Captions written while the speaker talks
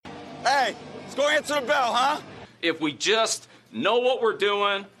Hey, let's go answer the bell, huh? If we just know what we're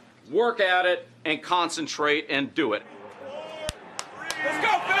doing, work at it, and concentrate and do it. Let's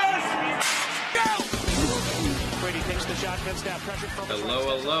go, fellas! Go! Brady takes the shotgun snap, pressure from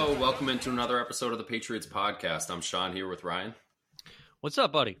Hello. Welcome into another episode of the Patriots podcast. I'm Sean here with Ryan. What's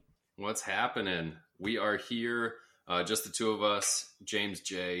up, buddy? What's happening? We are here, just the two of us. James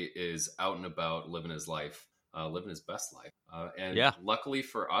J is out and about living his life, living his best life. Luckily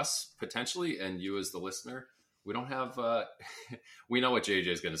for us, potentially, and you as the listener, we don't have, we know what JJ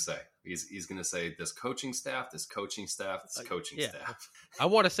is going to say. He's going to say this coaching staff. I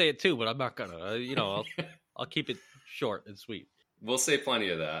want to say it too, but I'm not going to, I'll keep it short and sweet. We'll say plenty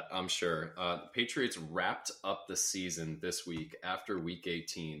of that, I'm sure. Patriots wrapped up the season this week after week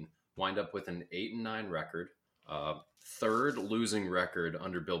 18, wind up with an 8-9 record, third losing record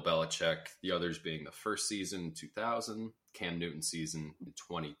under Bill Belichick, the others being the first season in 2000, Cam Newton season in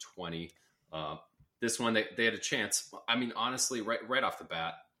 2020. This one, they had a chance. I mean, honestly, right off the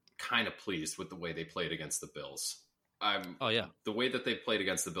bat, kind of pleased with the way they played against the Bills. The way that they played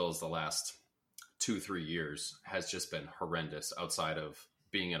against the Bills the last 2-3 years has just been horrendous outside of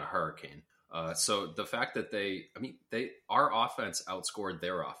being in a hurricane. So the fact that our offense outscored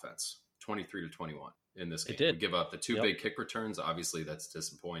their offense 23-21 in this game. It did. We give up the two big kick returns. Obviously, that's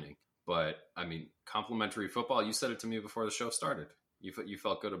disappointing. But, I mean, complimentary football, you said it to me before the show started. You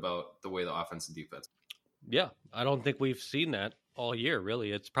felt good about the way the offense and defense. Yeah, I don't think we've seen that all year,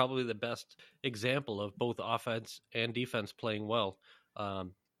 really. It's probably the best example of both offense and defense playing well.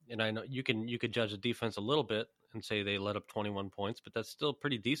 And I know you could judge the defense a little bit and say they let up 21 points, but that's still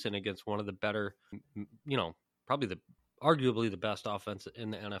pretty decent against one of the better, probably arguably the best offense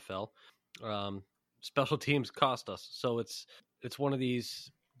in the NFL. Special teams cost us. So it's one of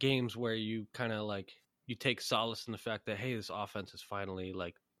these games where you kind of you take solace in the fact that, hey, this offense is finally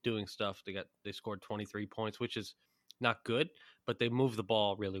doing stuff. They scored 23 points, which is not good, but they move the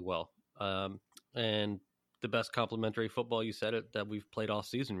ball really well. And the best complementary football, you said it, that we've played all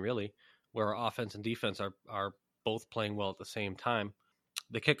season, really, where our offense and defense are both playing well at the same time.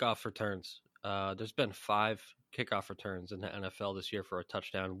 The kickoff returns. There's been 5 kickoff returns in the NFL this year for a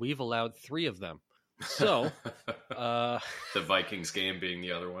touchdown. We've allowed 3 of them. So the Vikings game being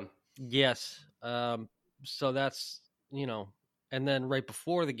the other one. Yes. So that's, and then right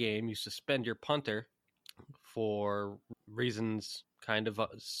before the game, you suspend your punter for reasons kind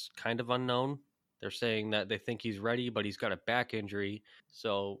of unknown. They're saying that they think he's ready, but he's got a back injury.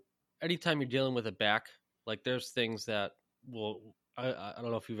 So anytime you're dealing with a back, there's things that I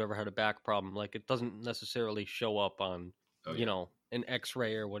don't know if you've ever had a back problem. It doesn't necessarily show up on, an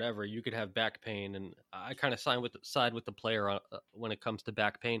x-ray or whatever. You could have back pain. And I kind of side with the player when it comes to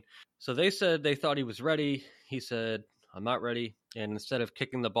back pain. So they said they thought he was ready. He said, I'm not ready. And instead of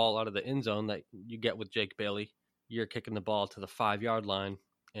kicking the ball out of the end zone that you get with Jake Bailey, you're kicking the ball to the 5-yard line.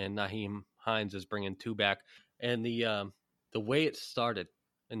 And Nyheim Hines is bringing 2 back. And the way it started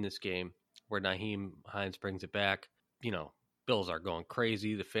in this game, where Nyheim Hines brings it back, Bills are going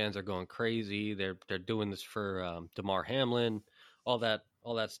crazy. The fans are going crazy. They're doing this for DeMar Hamlin, all that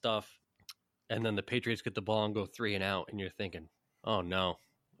stuff. And then the Patriots get the ball and go 3 and out, and you're thinking, oh no,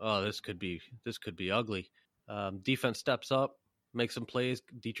 this could be ugly. Defense steps up, makes some plays.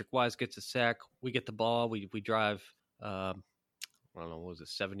 Dietrich Wise gets a sack. We get the ball. We drive. I don't know, what was it,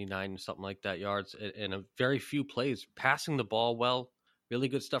 79, something like that yards, and a very few plays, passing the ball well, really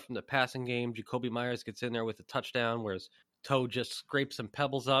good stuff from the passing game. Jacoby Myers gets in there with a touchdown, whereas Toe just scrapes some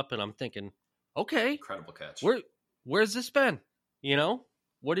pebbles up, and I'm thinking, okay, incredible catch. Where's this been?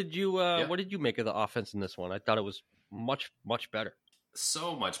 What did you make of the offense in this one? I thought it was much, much better.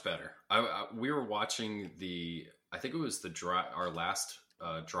 So much better. We were watching I think it was our last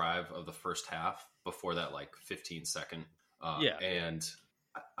drive of the first half before that 15-second. And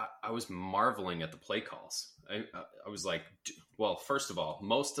I was marveling at the play calls. I was like, well, first of all,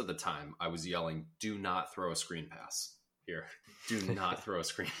 most of the time I was yelling, do not throw a screen pass here. Do not throw a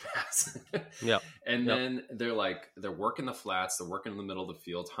screen pass. Yeah. And then they're working the flats. They're working in the middle of the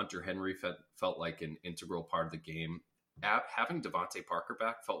field. Hunter Henry felt like an integral part of the game. Having Devontae Parker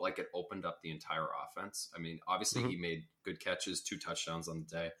back felt like it opened up the entire offense. I mean, obviously he made good catches, 2 touchdowns on the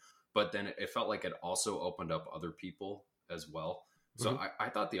day, but then it felt like it also opened up other people as well. So I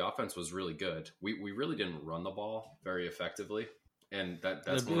thought the offense was really good. We really didn't run the ball very effectively, and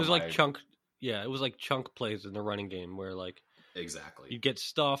that's it was chunk. Yeah, it was like chunk plays in the running game where exactly you get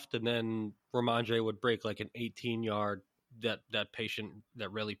stuffed, and then Ramondre would break an 18-yard that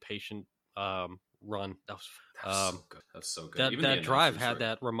really patient run. That was so good. That was so good. That drive had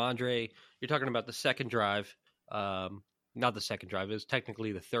that Ramondre. You're talking about the second drive. not the second drive. It was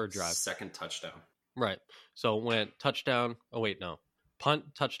technically the third drive. Second touchdown. Right. So it went touchdown. Oh, wait, no. Punt,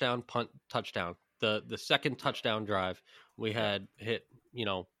 touchdown, punt, touchdown. The second touchdown drive, we had hit,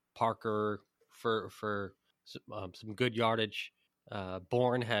 Parker for some good yardage.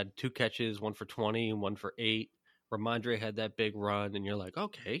 Bourne had 2 catches, 1 for 20 and 1 for 8. Ramondre had that big run, and you're like,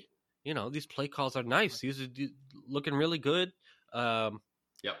 okay, these play calls are nice. These are looking really good.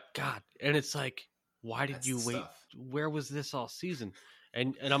 Yep. God, and it's like, why did you wait? Stuff. Where was this all season?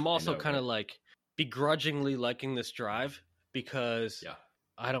 And I'm also kind of like begrudgingly liking this drive because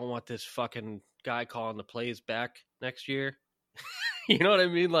I don't want this fucking guy calling the plays back next year. You know what I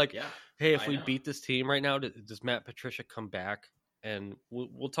mean? Like, hey, if we beat this team right now, does Matt Patricia come back? And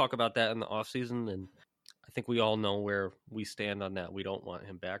we'll talk about that in the offseason. And I think we all know where we stand on that. We don't want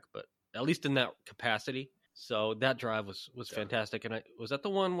him back, but at least in that capacity. So that drive was fantastic. And was that the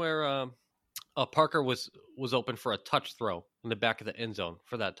one where Parker was open for a touch throw in the back of the end zone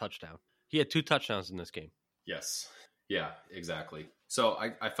for that touchdown? He had 2 touchdowns in this game. Yes. Yeah, exactly. So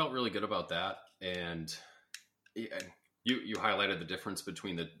I felt really good about that. And you highlighted the difference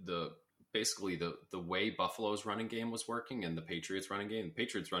between the basically the way Buffalo's running game was working and the Patriots running game. The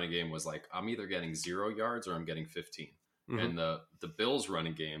Patriots running game was like, I'm either getting 0 yards or I'm getting 15. Mm-hmm. And the Bills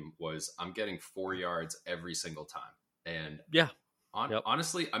running game was, I'm getting 4 yards every single time. And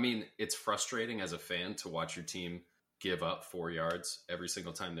honestly, I mean, it's frustrating as a fan to watch your team give up 4 yards every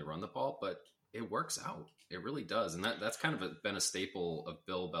single time they run the ball, but it works out. It really does. And that's kind of been a staple of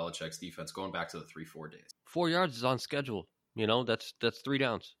Bill Belichick's defense going back to the 3-4 days. 4 yards is on schedule. That's 3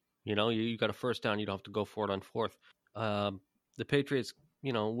 downs. You got a first down. You don't have to go for it on 4th. The Patriots,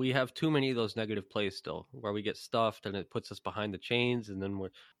 we have too many of those negative plays still where we get stuffed and it puts us behind the chains and then we're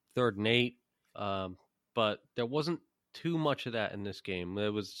 3rd and 8. But there wasn't too much of that in this game.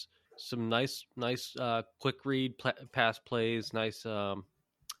 There was some nice quick read pass plays, nice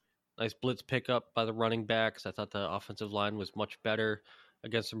blitz pickup by the running backs. I thought the offensive line was much better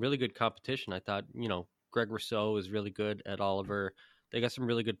against some really good competition. I thought, Greg Rousseau is really good at Oliver. They got some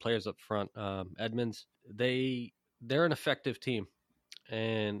really good players up front. Edmonds, they're an effective team.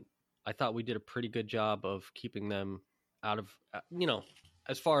 And I thought we did a pretty good job of keeping them out of,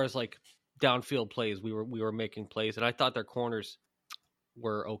 as far as like downfield plays, we were making plays. And I thought their corners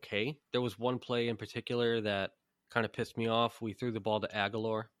were okay. There was one play in particular that kind of pissed me off. We threw the ball to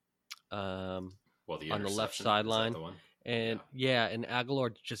Aguilar on the left sideline. And and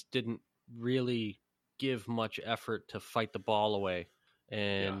Aguilar just didn't really give much effort to fight the ball away.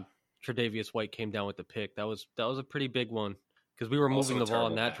 And Tre'Davious White came down with the pick. That was a pretty big one because we were moving the ball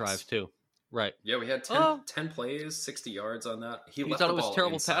on that drive too. Right. Yeah, we had 10 plays, 60 yards on that. He left thought the it was ball a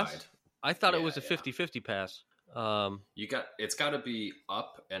terrible inside. pass? I thought it was a 50-50 pass. It's got to be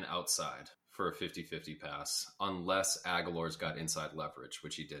up and outside for a 50-50 pass unless Aguilar's got inside leverage,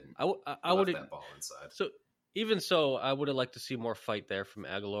 which he didn't. I would that ball inside. So even so, I would have liked to see more fight there from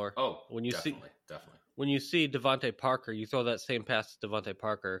Aguilar. Oh, definitely. When you see Devontae Parker, you throw that same pass to Devontae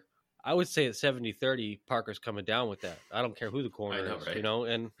Parker. I would say at 70-30, Parker's coming down with that. I don't care who the corner is, right?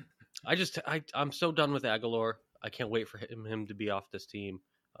 And I'm so done with Aguilar. I can't wait for him to be off this team.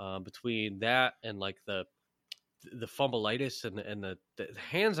 Between that and like the fumbleitis and the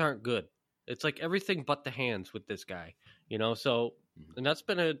hands aren't good. It's like everything but the hands with this guy, So, and that's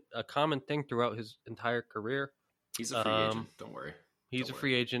been a common thing throughout his entire career. He's a free agent. Don't worry. He's a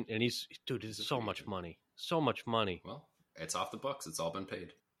free agent, and he's so much money. So much money. Well, it's off the books. It's all been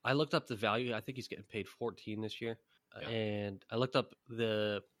paid. I looked up the value. I think he's getting paid 14 this year. Yeah. And I looked up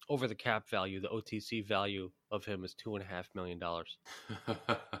the over the cap value, the OTC value of him is $2.5 million.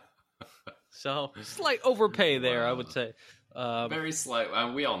 So slight overpay there, I would say. Very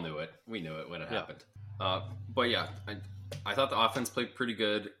slight. We all knew it. We knew it when it happened. But yeah, I thought the offense played pretty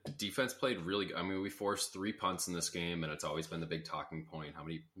good. Defense played really good. I mean, we forced 3 punts in this game, and it's always been the big talking point. How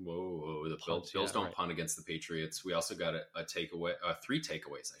many? The Bills don't punt against the Patriots. We also got a takeaway, 3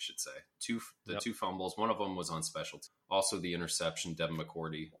 takeaways, I should say. 2 fumbles. One of them was on special teams. Also, the interception, Devin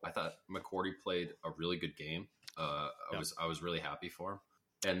McCourty. I thought McCourty played a really good game. I was really happy for him.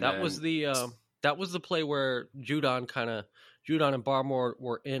 And that was the play where Judon and Barmore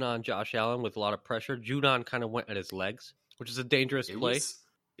were in on Josh Allen with a lot of pressure. Judon kind of went at his legs, which is a dangerous play.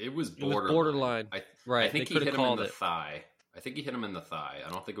 It was borderline. Right. I think he hit him in the thigh. I think he hit him in the thigh. I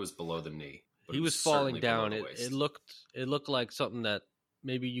don't think it was below the knee. He was falling down. It looked like something that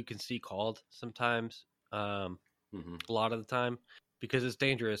maybe you can see called sometimes, a lot of the time, because it's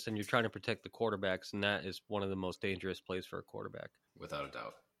dangerous and you're trying to protect the quarterbacks, and that is one of the most dangerous plays for a quarterback. Without a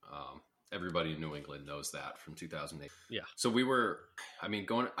doubt. Everybody in New England knows that from 2008. Yeah. So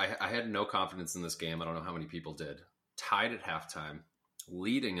I had no confidence in this game. I don't know how many people did. tied at halftime,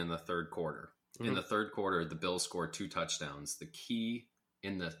 leading in the third quarter. In the third quarter, the Bills scored 2 touchdowns. The key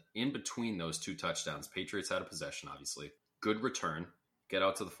in between those 2 touchdowns, Patriots had a possession, obviously. Good return. Get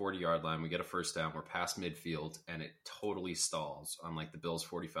out to the 40-yard line. We get a first down. We're past midfield, and it totally stalls on like the Bills'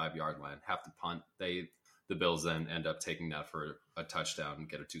 45-yard line. Have to punt. The Bills then end up taking that for a touchdown and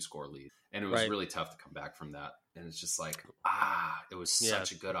get a 2-score lead. And it was really tough to come back from that. And it's just like, it was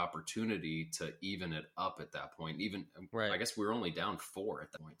such a good opportunity to even it up at that point. Even I guess we were only down 4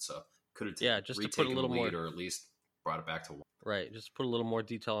 at that point, so could have just to put a little more, or at least brought it back to 1. Right, just to put a little more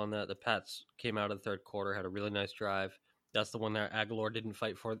detail on that. The Pats came out of the third quarter, had a really nice drive. That's the one that Aguilar didn't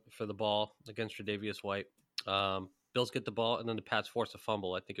fight for the ball against Tre'Davious White. Bills get the ball, and then the Pats force a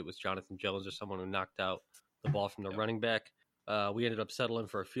fumble. I think it was Jonathan Jones or someone who knocked out the ball from the running back. We ended up settling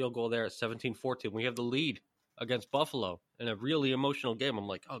for a field goal there at 17-14. We have the lead against Buffalo in a really emotional game. I'm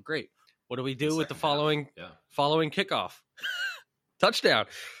like, oh, great. What do we do with the following kickoff? Touchdown.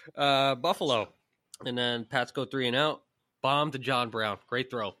 Buffalo. And then Pats go 3 and out. Bomb to John Brown.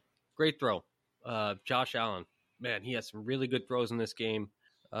 Great throw. Josh Allen. Man, he has some really good throws in this game.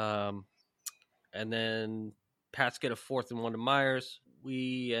 And then Pats get a 4th and 1 to Myers.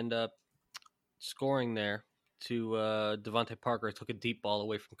 We end up scoring there to Devontae Parker. Took a deep ball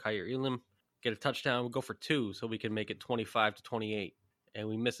away from Kyer Elam. Get a touchdown. We go for 2 so we can make it 25-28. And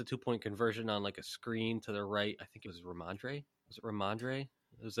we missed a 2-point conversion on like a screen to the right. I think it was Ramondre. Was it Ramondre?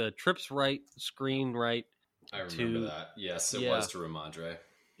 It was a trips right, screen right. I remember that. Yes, it was to Ramondre.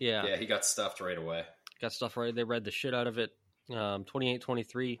 Yeah, he got stuffed right away. Got stuff right. They read the shit out of it.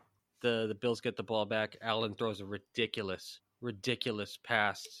 28-23. The Bills get the ball back. Allen throws a ridiculous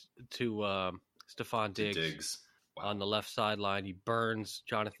pass to Stephon Diggs. Wow. On the left sideline. He burns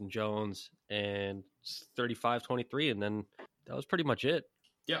Jonathan Jones, and 35-23, and then that was pretty much it.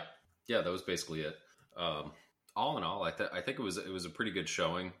 Yeah, that was basically it. All in all, I think it was a pretty good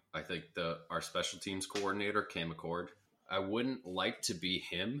showing. I think our special teams coordinator, Cam McCord, I wouldn't like to be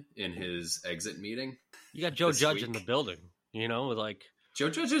him in his exit meeting. You got Joe Judge in the building, like Joe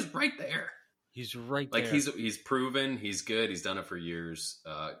Judge is right there. He's right there. Like he's proven, he's good. He's done it for years.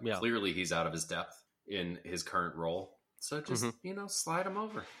 Clearly, he's out of his depth in his current role. So just slide him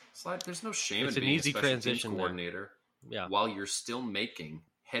over. There's no shame in being an easy transition coordinator. Yeah, while you're still making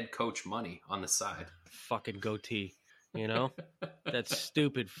head coach money on the side. Fucking goatee, that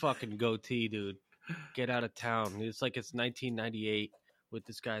stupid fucking goatee, dude. Get out of town. It's like it's 1998 with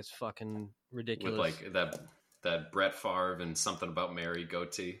this guy's fucking ridiculous. With like that Brett Favre and something about Mary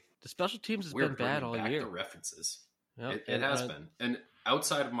goatee. The special teams has been bad all year. The references. Yep. It has been. And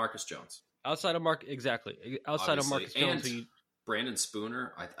outside of Marcus Jones. Outside of Marcus Jones. And Brandon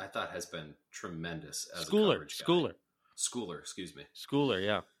Spooner, I thought has been tremendous as a coverage guy. Schooler, excuse me. Schooler,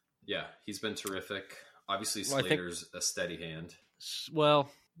 yeah. Yeah, he's been terrific. Obviously, Slater's a steady hand. Well,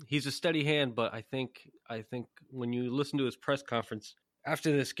 he's a steady hand, but I think when you listen to his press conference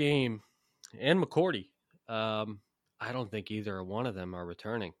after this game, and McCourty, I don't think either one of them are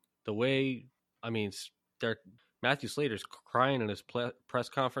returning. The way, Matthew Slater's crying in his press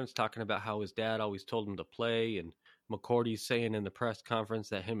conference, talking about how his dad always told him to play, and McCourty's saying in the press conference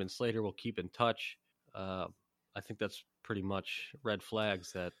that him and Slater will keep in touch. I think that's pretty much red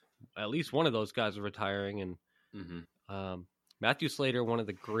flags that at least one of those guys are retiring. And Matthew Slater, one of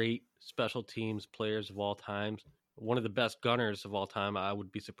the great special teams players of all time, one of the best gunners of all time. I would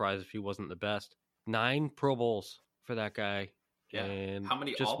be surprised if he wasn't the best. 9 Pro Bowls for that guy. Yeah. And how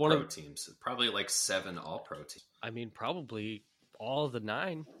many All-Pro teams? Probably like 7 All-Pro teams. Probably all of the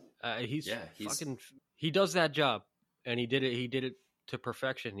 9. He does that job, and he did it to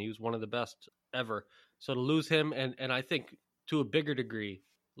perfection. He was one of the best ever. So to lose him, and I think to a bigger degree,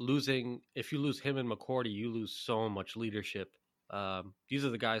 if you lose him and McCourty, you lose so much leadership. These are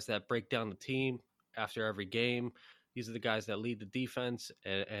the guys that break down the team after every game. These are the guys that lead the defense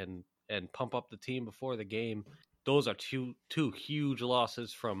and pump up the team before the game. Those are two huge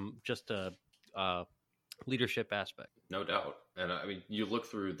losses from just a leadership aspect. No doubt. And you look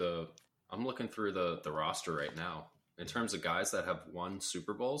through I'm looking through the roster right now. In terms of guys that have won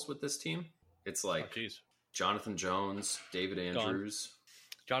Super Bowls with this team, it's like Jonathan Jones, David Andrews.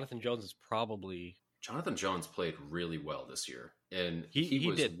 Jonathan Jones played really well this year. And he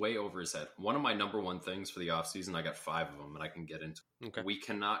was way over his head. One of my number one things for the offseason, I got 5 of them, and I can get into. Okay. We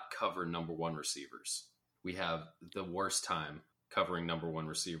cannot cover number 1 receivers. We have the worst time covering number 1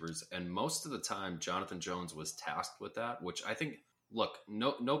 receivers. And most of the time, Jonathan Jones was tasked with that, which I think,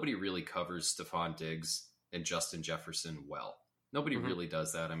 nobody really covers Stephon Diggs and Justin Jefferson well. Nobody really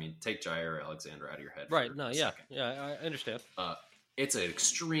does that. Take Jair Alexander out of your head. Right. No, yeah. Yeah, I understand. It's an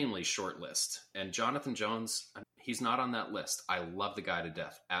extremely short list. And Jonathan Jones, he's not on that list. I love the guy to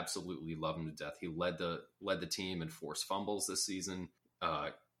death. Absolutely love him to death. He led the team in forced fumbles this season.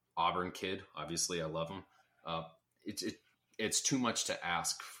 Auburn kid, obviously, I love him. It's too much to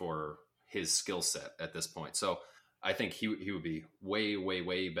ask for his skill set at this point. So I think he would be way, way,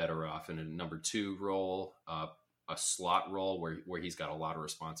 way better off in a number 2 role, a slot role where he's got a lot of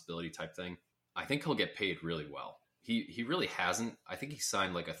responsibility type thing. I think he'll get paid really well. He really hasn't. I think he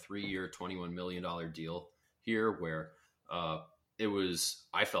signed like a 3-year, $21 million deal here where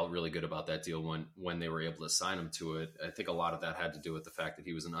I felt really good about that deal when they were able to sign him to it. I think a lot of that had to do with the fact that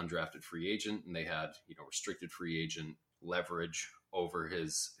he was an undrafted free agent and they had, restricted free agent leverage over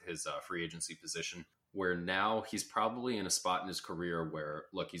his free agency position, where now he's probably in a spot in his career where,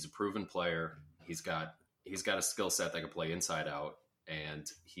 look, he's a proven player. He's got a skill set that can play inside out,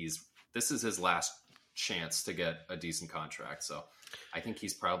 and this is his last chance to get a decent contract. So I think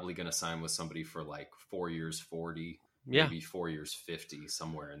he's probably going to sign with somebody for like 4 years, 40, maybe 4 years, 50,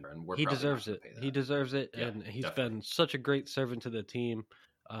 somewhere in there. And he deserves it. He deserves it. Yeah, and he's been such a great servant to the team.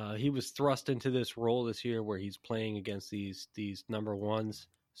 He was thrust into this role this year where he's playing against these number ones,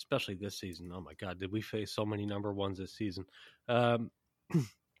 especially this season. Oh my God, did we face so many number ones this season? I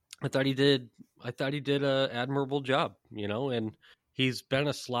thought he did a admirable job, and he's been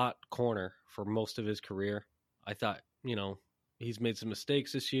a slot corner for most of his career. I thought, he's made some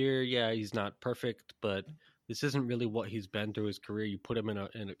mistakes this year. Yeah, he's not perfect, but this isn't really what he's been through his career. You put him in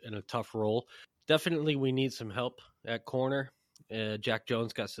a tough role. Definitely we need some help at corner. Jack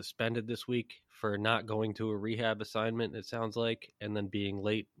Jones got suspended this week for not going to a rehab assignment, it sounds like, and then being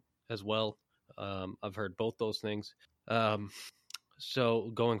late as well. I've heard both those things.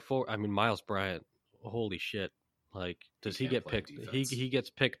 So going forward, Miles Bryant, holy shit. Like, does he get picked? He gets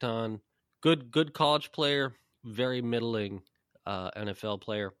picked on. Good college player, very middling NFL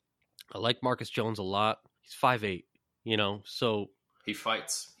player. I like Marcus Jones a lot. He's 5'8", so he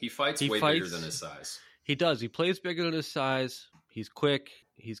fights. He fights bigger than his size. He does. He plays bigger than his size. He's quick.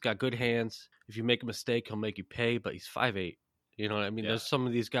 He's got good hands. If you make a mistake, he'll make you pay, but he's 5'8". You know what I mean? Yeah. There's some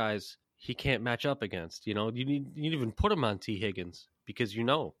of these guys he can't match up against. You need even put him on T. Higgins because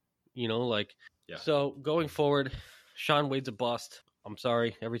So going forward, Sean Wade's a bust. I'm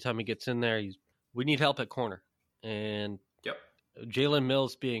sorry. Every time he gets in there, we need help at corner. And Jalen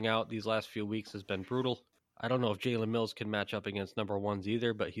Mills being out these last few weeks has been brutal. I don't know if Jalen Mills can match up against number ones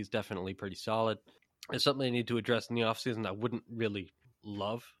either, but he's definitely pretty solid. It's something they need to address in the offseason. I wouldn't really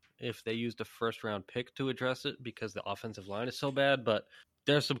love if they used a first-round pick to address it because the offensive line is so bad, but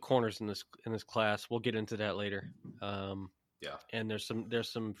there's some corners in this class. We'll get into that later. And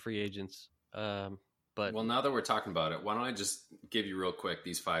there's some free agents. But now that we're talking about it, why don't I just give you real quick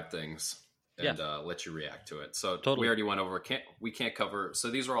these 5 things and let you react to it. So We already went over. We can't cover.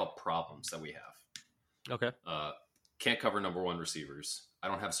 So these are all problems that we have. Okay. Can't cover number 1 receivers. I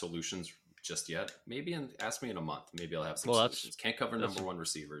don't have solutions just yet. Maybe ask me in a month. Maybe I'll have some solutions. Can't cover number 1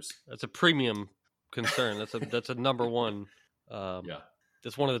 receivers. That's a premium concern. That's a number 1.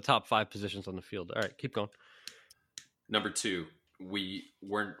 That's one of the top 5 positions on the field. All right, keep going. Number 2, we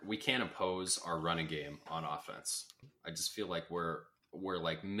can't impose our running game on offense. I just feel like we're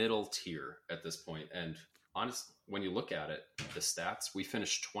like middle tier at this point. And honest, when you look at it, the stats, we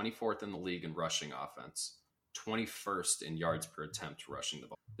finished 24th in the league in rushing offense, 21st in yards per attempt rushing the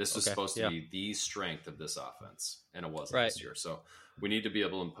ball. This was supposed to be the strength of this offense, and it wasn't this year. So we need to be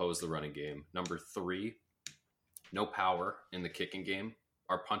able to impose the running game. Number 3, no power in the kicking game.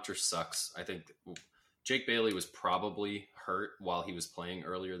 Our punter sucks. I think Jake Bailey was probably hurt while he was playing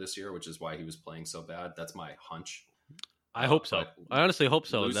earlier this year, which is why he was playing so bad. That's my hunch. I hope so. I honestly hope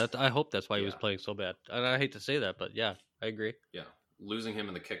so. I hope that's why he was playing so bad. And I hate to say that, but yeah, I agree. Yeah. Losing him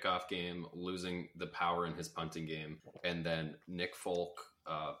in the kickoff game, losing the power in his punting game, and then Nick Folk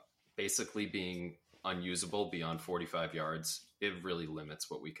basically being unusable beyond 45 yards, it really limits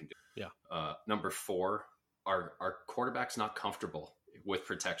what we can do. Yeah. Number 4, our quarterback's not comfortable with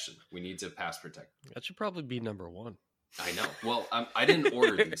protection. We need to pass protect. That should probably be number 1. I know. Well, I didn't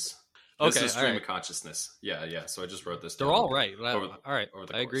order these. This is stream of consciousness. Yeah. So I just wrote this down. They're all right. All right.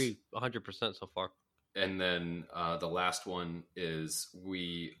 I agree 100% so far. And then the last one is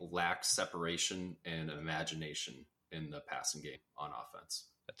we lack separation and imagination in the passing game on offense.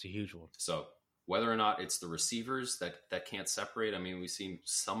 That's a huge one. So whether or not it's the receivers that can't separate, we've seen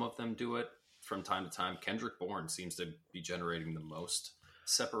some of them do it from time to time. Kendrick Bourne seems to be generating the most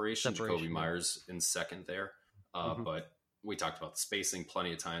separation. Jacoby Myers in second there. But we talked about the spacing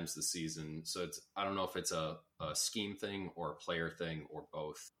plenty of times this season. So I don't know if it's a scheme thing or a player thing or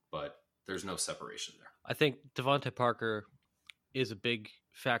both, but there's no separation there. I think Devontae Parker is a big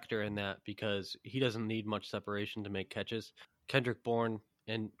factor in that because he doesn't need much separation to make catches. Kendrick Bourne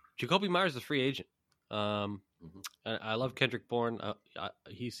and Jacoby Myers is a free agent. I love Kendrick Bourne.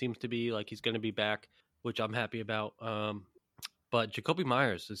 He seems to be like he's going to be back, which I'm happy about. But Jacoby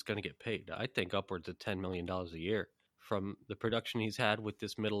Myers is going to get paid, I think, upwards of $10 million a year from the production he's had with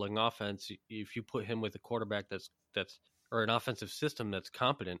this middling offense. If you put him with a quarterback that's or an offensive system that's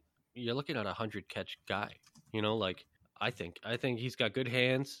competent, you're looking at a 100-catch guy. Like I think he's got good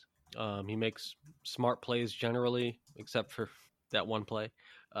hands. He makes smart plays generally, except for that one play.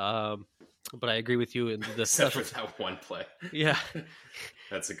 But I agree with you in the Except for that one play. Yeah,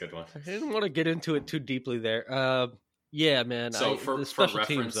 that's a good one. I didn't want to get into it too deeply there. Yeah, man. So for reference,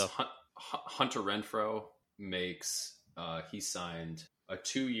 teams, Hunter Renfrow makes he signed a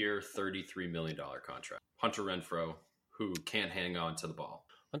 2-year, $33 million contract. Hunter Renfrow, who can't hang on to the ball.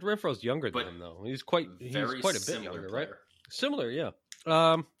 Hunter Renfrow's younger than him, though. He's quite a bit younger, player. right? Similar, yeah.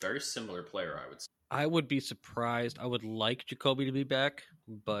 Very similar player, I would say. I would be surprised. I would like Jacoby to be back,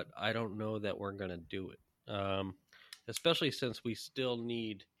 but I don't know that we're going to do it. Especially since we still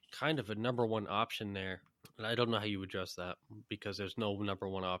need kind of a number one option there. And I don't know how you address that because there's no number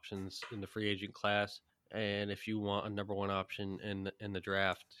one options in the free agent class. And if you want a number one option in the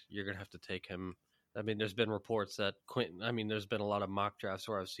draft, you're going to have to take him. I mean, there's been reports that there's been a lot of mock drafts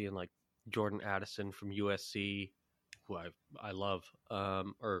where I've seen like Jordan Addison from USC, who I love,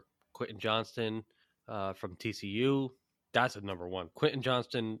 or Quentin Johnston from TCU. That's a number one. Quentin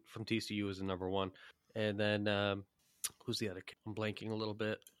Johnston from TCU is a number one. And then who's the other kid? I'm blanking a little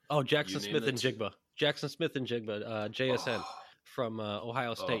bit. Oh, Jackson Smith and Jigba, JSN from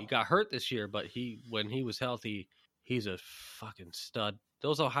Ohio State. He got hurt this year, but when he was healthy, he's a fucking stud.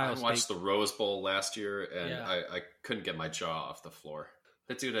 Those Ohio State. I watched the Rose Bowl last year, and I couldn't get my jaw off the floor.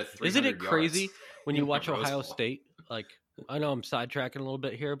 That dude had 300 Isn't it crazy yards when you watch Ohio Bowl. State? Like, I know I'm sidetracking a little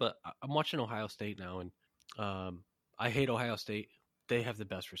bit here, but I'm watching Ohio State now, and I hate Ohio State. They have the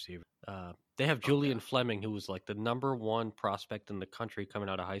best receiver. They have Julian Fleming, who was like the number one prospect in the country coming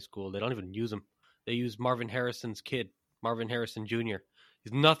out of high school. They don't even use him. They use Marvin Harrison's kid, Marvin Harrison Jr.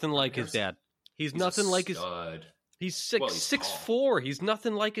 He's nothing like his dad. He's nothing like his. He's 6'4". He's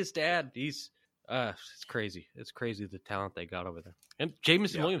nothing like his dad. It's crazy. It's crazy the talent they got over there. And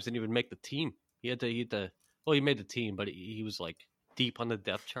Jamison Williams didn't even make the team. He made the team, but he was like deep on the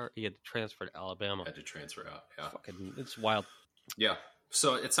depth chart. He had to transfer to Alabama. Had to transfer out. Yeah, it's wild. Yeah.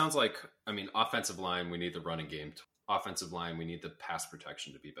 So it sounds like, offensive line, we need the running game. Offensive line, we need the pass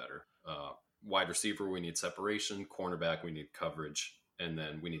protection to be better. Wide receiver, we need separation. Cornerback, we need coverage. And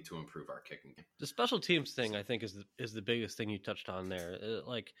then we need to improve our kicking game. The special teams thing, I think, is the biggest thing you touched on there.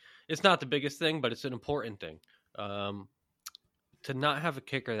 It's not the biggest thing, but it's an important thing. To not have a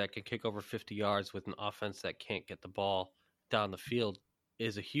kicker that can kick over 50 yards with an offense that can't get the ball down the field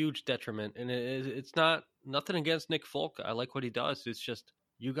is a huge detriment. And it's nothing against Nick Folk. I like what he does. It's just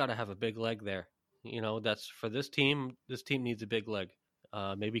you got to have a big leg there. That's for this team. This team needs a big leg.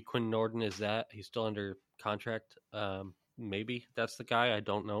 Maybe Quinn Norden is that. He's still under contract. Maybe that's the guy. I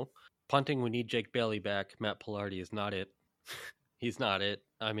don't know. Punting, we need Jake Bailey back. Matt Pilardi is not it. He's not it.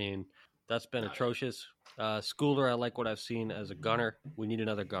 That's been atrocious. Schooler, I like what I've seen as a gunner. We need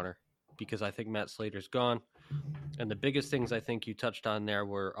another gunner because I think Matt Slater's gone. And the biggest things I think you touched on there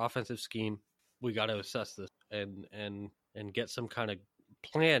were offensive scheme. We got to assess this and get some kind of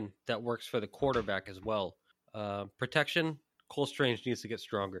plan that works for the quarterback as well. Protection, Cole Strange needs to get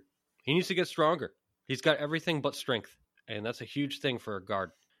stronger. He needs to get stronger. He's got everything but strength. And that's a huge thing for a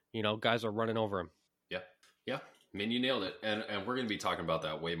guard. Guys are running over him. Yeah. You nailed it. And we're going to be talking about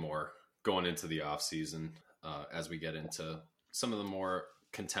that way more going into the offseason as we get into some of the more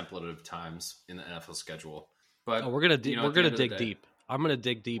contemplative times in the NFL schedule. But we're going to dig deep. I'm going to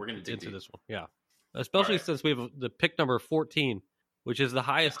dig deep this one. Yeah. Especially since we have the pick number 14, which is the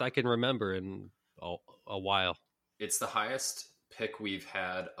highest I can remember in a while. It's the highest pick we've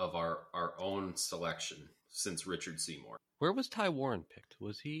had of our own selection since Richard Seymour. Where was Ty Warren picked?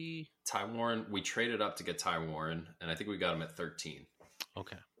 Was he... Ty Warren, we traded up to get Ty Warren, and I think we got him at 13.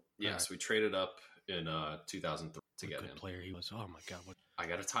 Okay. Yes, we traded up in 2003 to get him. Good player he was. Oh my God. I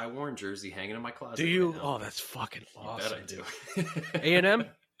got a Ty Warren jersey hanging in my closet. Do you? Right now. Oh, that's fucking awesome. I bet I do. A&M?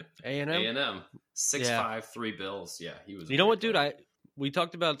 A&M. 6'5", 3 bills. Yeah, he was. You know what, dude? We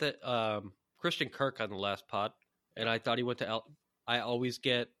talked about that Christian Kirk on the last pod, and I thought he went to I always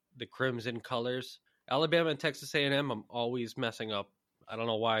get the crimson colors. Alabama and Texas A&M, I'm always messing up. I don't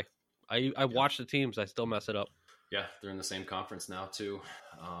know why. I watch the teams. I still mess it up. Yeah, they're in the same conference now, too.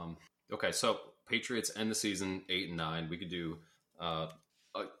 Okay, so Patriots end the season 8-9. We could do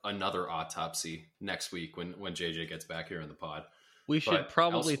another autopsy next week when JJ gets back here in the pod. We should But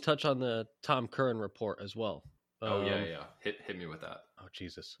probably touch on the Tom Curran report as well. Yeah. Hit me with that. Oh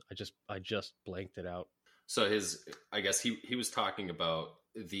Jesus, I just blanked it out. So I guess he was talking about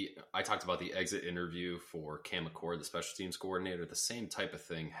I talked about the exit interview for Cam McCord, the special teams coordinator. The same type of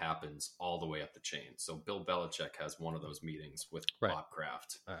thing happens all the way up the chain. So Bill Belichick has one of those meetings with Bob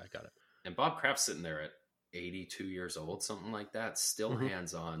Kraft. I got it. And Bob Kraft's sitting there at 82 years old, something like that, still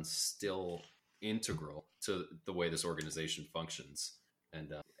hands-on, still integral to the way this organization functions.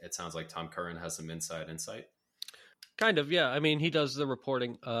 And it sounds like Tom Curran has some inside insight. Kind of, yeah. I mean, he does the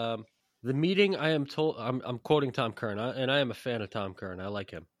reporting. The meeting, I am told, I'm quoting Tom Curran, and I am a fan of Tom Curran. I like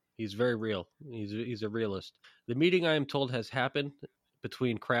him. He's very real. He's a realist. The meeting, I am told, has happened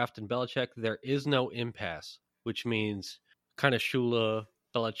between Kraft and Belichick. There is no impasse, which means kind of Shula,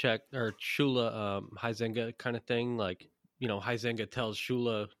 Belichick, or Shula, Huizenga kind of thing. Like, Huizenga tells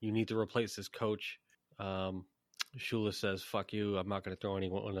Shula, you need to replace this coach. Shula says, fuck you, I'm not going to throw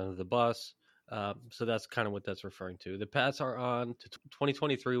anyone under the bus. So that's kind of what that's referring to. The Pats are on to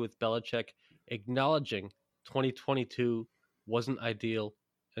 2023 with Belichick acknowledging 2022 wasn't ideal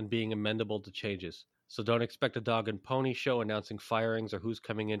and being amendable to changes. So don't expect a dog and pony show announcing firings or who's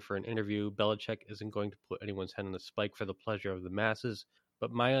coming in for an interview. Belichick isn't going to put anyone's head on the spike for the pleasure of the masses.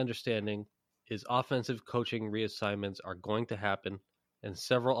 But my understanding is offensive coaching reassignments are going to happen, and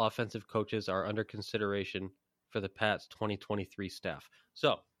several offensive coaches are under consideration for the Pats 2023 staff.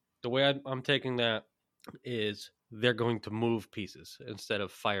 So the way I'm taking that is they're going to move pieces instead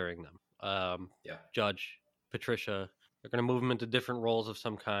of firing them. Judge, Patricia, they're going to move them into different roles of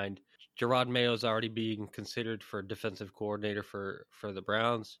some kind. Gerard Mayo's already being considered for defensive coordinator for the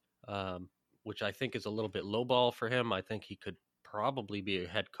Browns, which I think is a little bit lowball for him. I think he could probably be a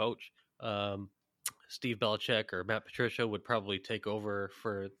head coach. Steve Belichick or Matt Patricia would probably take over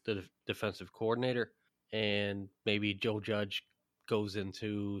for the defensive coordinator, and maybe Joe Judge goes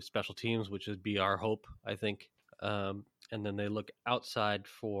into special teams, which would be our hope, I think. And then they look outside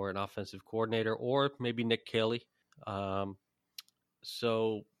for an offensive coordinator, or maybe Nick Caley.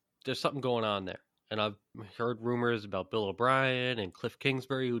 So there's something going on there. And I've heard rumors about Bill O'Brien and Cliff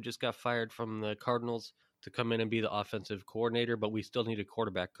Kingsbury, who just got fired from the Cardinals, to come in and be the offensive coordinator, but we still need a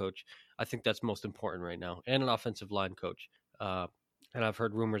quarterback coach. I think that's most important right now, and an offensive line coach. And I've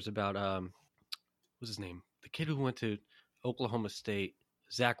heard rumors about, what's his name? The kid who went to Oklahoma State,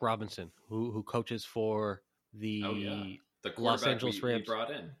 Zach Robinson, who coaches for the Los Angeles Rams. We brought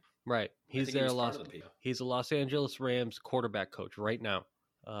in. Right. He's a Los Angeles Rams quarterback coach right now.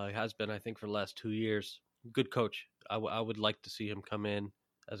 He has been, I think, for the last 2 years. Good coach. I would like to see him come in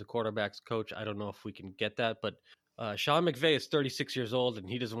as a quarterback's coach. I don't know if we can get that, but Sean McVay is 36 years old, and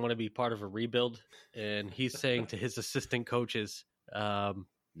he doesn't want to be part of a rebuild. And he's saying to his assistant coaches,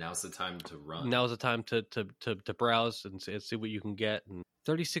 now's the time to run. Now's the time to browse and see what you can get. And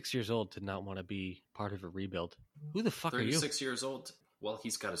 36 years old to not want to be part of a rebuild. Who the fuck are you? 36 years old. Well,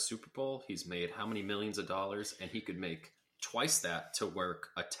 he's got a Super Bowl. He's made how many millions of dollars, and he could make twice that to work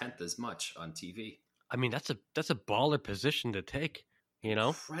a tenth as much on TV. I mean, that's a baller position to take.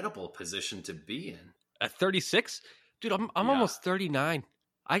 Incredible position to be in. At 36, dude, I'm almost 39.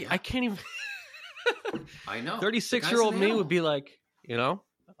 I can't even. I know. 36-year-old me would be like, I'll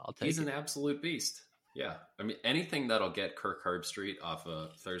take. He's an absolute beast. Yeah, I mean, anything that'll get Kirk Herbstreit off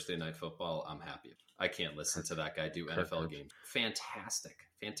of Thursday Night Football, I'm happy. I can't listen to that guy do NFL games. Fantastic.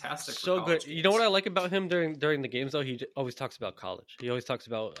 So good. You know what I like about him during the games, though? He always talks about college. He always talks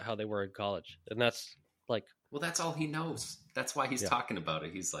about how they were in college, and that's like. Well, that's all he knows. That's why he's talking about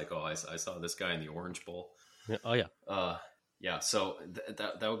it. He's like, "Oh, I saw this guy in the Orange Bowl." Yeah. Oh yeah. So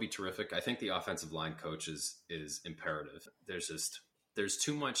that would be terrific. I think the offensive line coach is imperative. There's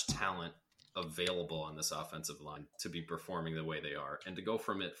too much talent available on this offensive line to be performing the way they are, and to go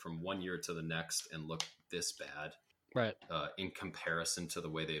from 1 year to the next and look this bad, right? In comparison to the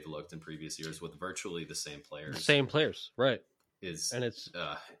way they've looked in previous years with virtually the same players. Right? It's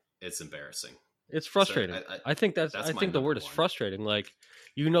embarrassing. It's frustrating. So I think the word is one. Frustrating. Like,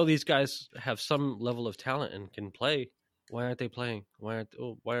 these guys have some level of talent and can play. Why aren't they playing? Why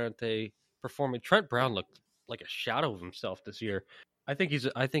aren't they performing? Trent Brown looked like a shadow of himself this year. I think he's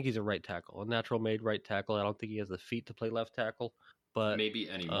a right tackle, a natural made right tackle. I don't think he has the feet to play left tackle, but maybe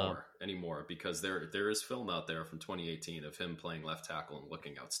anymore, because there is film out there from 2018 of him playing left tackle and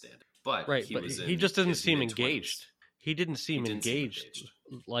looking outstanding. But he just doesn't seem engaged. He didn't seem engaged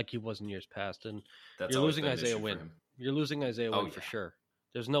like he was in years past. And you're losing Isaiah Wynn. You're losing Isaiah Wynn for sure.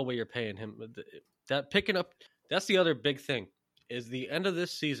 There's no way you're paying him. That's the other big thing, is the end of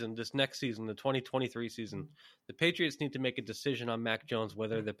this season, this next season, the 2023 season, the Patriots need to make a decision on Mac Jones,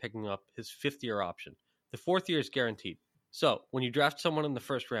 whether they're picking up his fifth-year option. The fourth year is guaranteed. So when you draft someone in the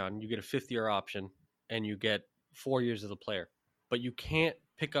first round, you get a 5th-year option and you get 4 years of the player. But you can't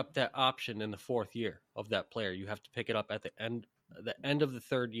pick up that option in the 4th year of that player. You have to pick it up at the end. The end of the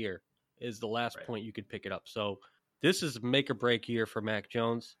 3rd year is the last point you could pick it up. So this is a make or break year for Mac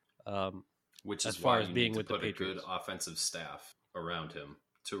Jones. Which is as far why as you being need to with the put a Patriots. good offensive staff around him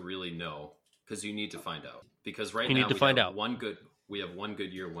to really know, because you need to find out. Because right You now need to find out. we have one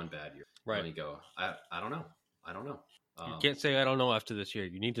good year, one bad year. Right. And you go, I don't know. I don't know. You can't say I don't know after this year.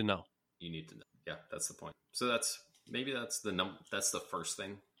 You need to know. You need to know. Yeah, that's the point. So that's the first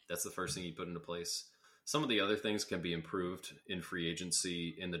thing. That's the first thing you put into place. Some of the other things can be improved in free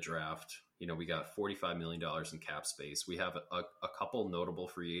agency, in the draft. You know, we got $45 million in cap space. We have a couple notable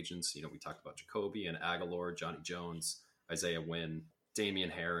free agents. You know, we talked about Jacoby and Aguilar, Johnny Jones, Isaiah Wynn, Damian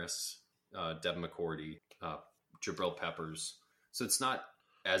Harris, Devin McCourty, Jabril Peppers. So it's not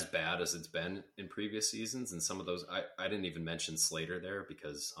as bad as it's been in previous seasons. And some of those, I didn't even mention Slater there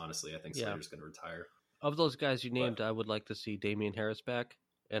because honestly, I think Slater's going to retire. Of those guys you named, I would like to see Damian Harris back,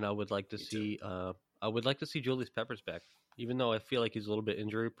 and I would like to see Julius Peppers back. Even though I feel like he's a little bit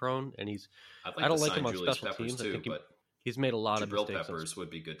injury prone, and I don't like him on Julius special Peppers teams. too, I think but he's made a lot of Jabril mistakes. Peppers would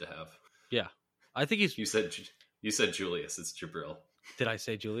be good to have. Yeah, I think he's. You said Julius. It's Jabril. Did I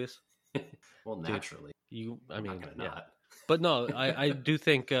say Julius? Well, naturally. Yeah. But no, I do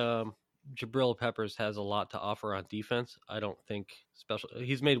think Jabril Peppers has a lot to offer on defense. I don't think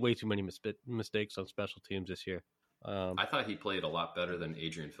he's made way too many mistakes on special teams this year. I thought he played a lot better than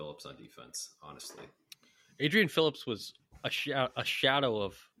Adrian Phillips on defense, honestly. Adrian Phillips was a shadow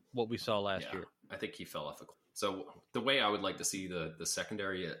of what we saw last year. I think he fell off the cliff. So the way I would like to see the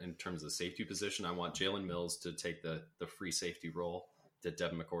secondary in terms of the safety position, I want Jalen Mills to take the free safety role that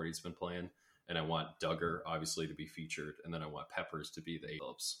Devin McCourty's been playing. And I want Duggar, obviously, to be featured. And then I want Peppers to be the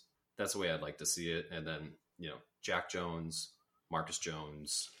Phillips. That's the way I'd like to see it. And then, Jack Jones, Marcus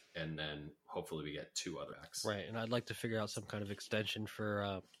Jones, and then hopefully we get 2 other backs. Right. And I'd like to figure out some kind of extension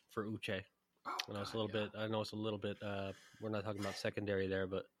for Uche. I know it's a little bit, we're not talking about secondary there,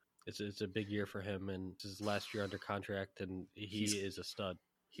 but it's a big year for him. And this is his last year under contract, and he is a stud.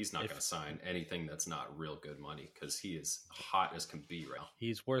 He's not going to sign anything that's not real good money because he is hot as can be right now.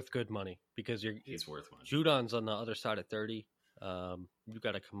 He's worth good money because he's worth money. Judon's on the other side at 30. You've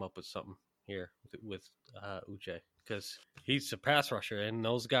got to come up with something here with Uche because he's a pass rusher, and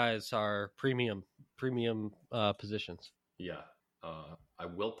those guys are premium positions. Yeah. I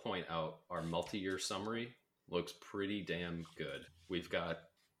will point out our multi-year summary looks pretty damn good. We've got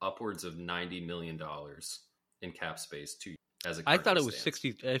upwards of $90 million in cap space I thought it was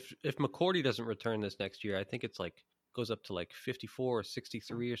 60. If McCourty doesn't return this next year, I think it's goes up to 54 or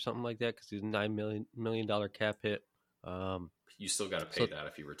 63 or something like that because he's a $9 million cap hit. You still got to pay that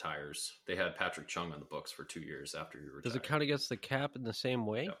if he retires. They had Patrick Chung on the books for 2 years after he retired. Does it count against the cap in the same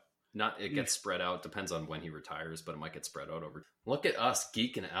way? No. It gets spread out. Depends on when he retires, but it might get spread out over. Look at us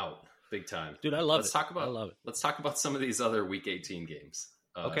geeking out big time, dude. I love it. I love it. Let's talk about some of these other Week 18 games.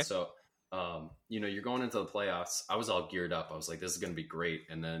 Okay. So. You're going into the playoffs. I was all geared up. I was like, this is going to be great.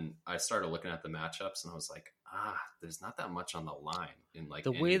 And then I started looking at the matchups and I was like, there's not that much on the line in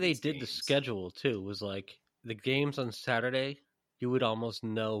the way they did the schedule too was the games on Saturday, you would almost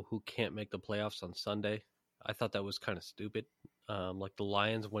know who can't make the playoffs on Sunday. I thought that was kind of stupid. The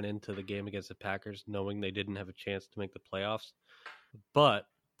Lions went into the game against the Packers knowing they didn't have a chance to make the playoffs, but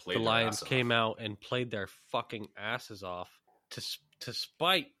the Lions came out and played their fucking asses off to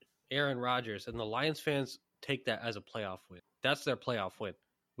spite Aaron Rodgers, and the Lions fans take that as a playoff win. That's their playoff win.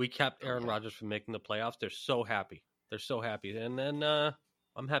 We kept Aaron Rodgers from making the playoffs. They're so happy. And then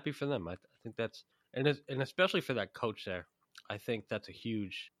I'm happy for them. I think that's and especially for that coach there. I think that's a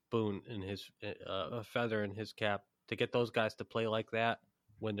huge boon in his a feather in his cap to get those guys to play like that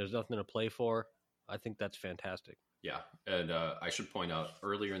when there's nothing to play for. I think that's fantastic. Yeah, and I should point out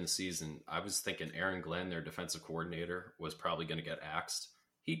earlier in the season, I was thinking Aaron Glenn, their defensive coordinator, was probably going to get axed.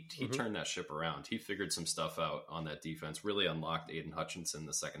 He turned that ship around. He figured some stuff out on that defense, really unlocked Aiden Hutchinson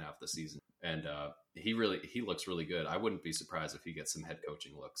the second half of the season. And he looks really good. I wouldn't be surprised if he gets some head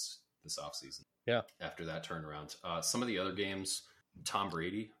coaching looks this offseason. Yeah. After that turnaround. Some of the other games, Tom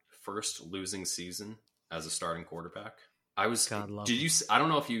Brady, first losing season as a starting quarterback. I don't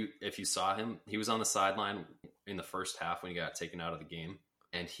know if you saw him. He was on the sideline in the first half when he got taken out of the game.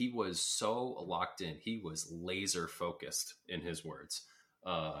 And he was so locked in. He was laser focused, in his words.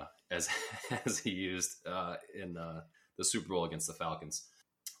 As he used in the Super Bowl against the Falcons.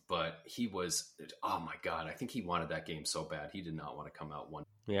 But he was, oh my God, I think he wanted that game so bad. He did not want to come out one.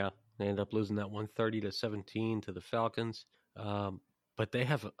 Yeah, they ended up losing that 130-17 to the Falcons. but they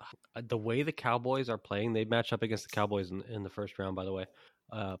have the way the Cowboys are playing. They match up against the Cowboys in the first round, by the way.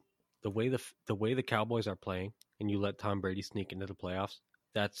 The way the Cowboys are playing, and you let Tom Brady sneak into the playoffs.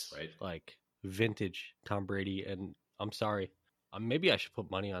 That's Right. like vintage Tom Brady. And I'm sorry, maybe I should put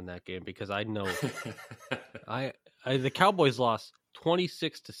money on that game because I know the Cowboys lost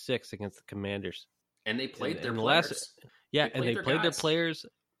 26-6 against the Commanders. And they played in their the players. last- Yeah, and they played their guys. players,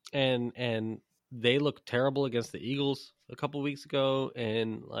 and they looked terrible against the Eagles a couple of weeks ago.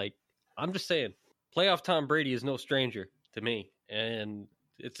 And like, I'm just saying, playoff Tom Brady is no stranger to me, and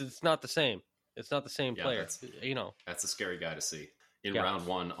it's not the same. It's not the same player. That's a scary guy to see in Yeah. round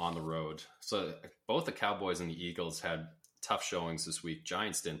one on the road. So both the Cowboys and the Eagles had tough showings this week.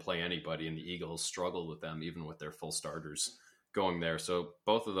 Giants didn't play anybody, and the Eagles struggled with them, even with their full starters going there. So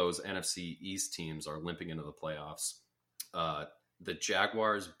both of those NFC East teams are limping into the playoffs. The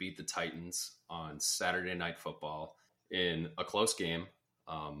Jaguars beat the Titans on Saturday Night Football in a close game.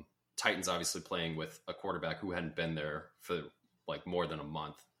 Titans obviously playing with a quarterback who hadn't been there for like more than a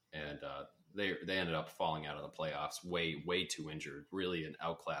month, and they ended up falling out of the playoffs way too injured. Really an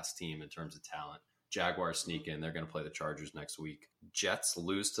outclassed team in terms of talent. Jaguars sneak in. They're going to play the Chargers next week. Jets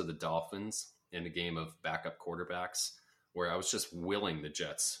lose to the Dolphins in a game of backup quarterbacks, where I was just willing the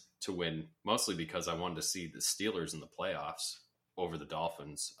Jets to win, mostly because I wanted to see the Steelers in the playoffs over the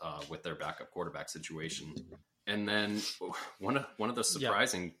Dolphins with their backup quarterback situation. And then one of the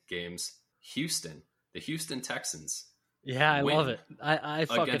surprising games, the Houston Texans. Yeah, I win love it. I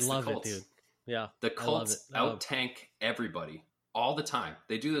fucking against the love it, Colts. dude. Yeah, The I love Colts it. out-tank everybody all the time.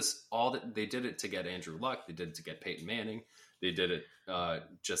 They do this they did it to get Andrew Luck. They did it to get Peyton Manning. They did it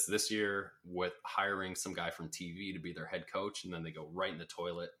just this year with hiring some guy from TV to be their head coach, and then they go right in the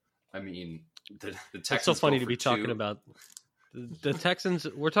toilet. I mean, the Texans. It's so funny go to be for talking two. about the Texans.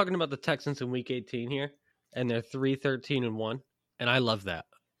 We're talking about the Texans in Week 18 here, and they're 3-13-1, and I love that.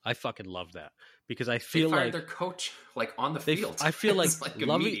 I fucking love that because I They feel fired like their coach like on the They- field. I feel like It's Lovey-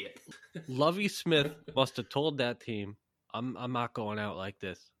 immediate. Lovie Smith must have told that team, I'm not going out like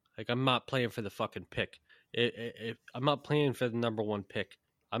this. Like, I'm not playing for the fucking pick. I'm not playing for the number one pick.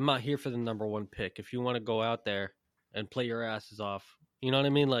 I'm not here for the number one pick. If you want to go out there and play your asses off, you know what I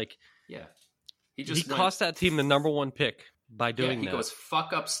mean? Like, Yeah, he went- cost that team the number one pick by doing he that. goes,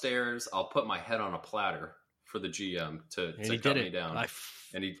 fuck upstairs. I'll put my head on a platter for the GM to And he cut did me it. down.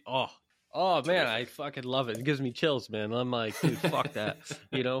 And he Oh man, I fucking love it. It gives me chills, man. I'm like, dude, fuck that.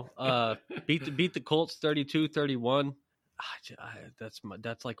 You know, beat the Colts 32-31.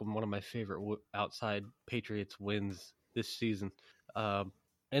 That's like one of my favorite outside Patriots wins this season. Not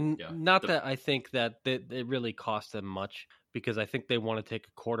that I think that it really cost them much, because I think they want to take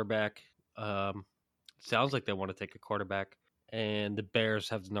a quarterback. Sounds like they want to take a quarterback, and the Bears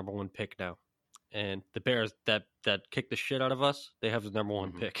have the number one pick now. And the Bears that kick the shit out of us, they have the number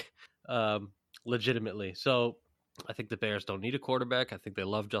one pick, legitimately. So I think the Bears don't need a quarterback. I think they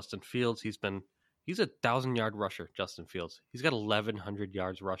love Justin Fields. He's a 1,000-yard rusher, Justin Fields. He's got 1,100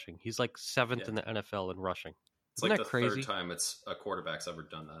 yards rushing. He's like seventh in the NFL in rushing. It's Isn't like that the crazy? third time a quarterback's ever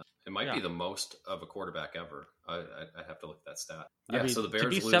done that. It might be the most of a quarterback ever. I'd have to look at that stat. I Yeah, mean, so the Bears to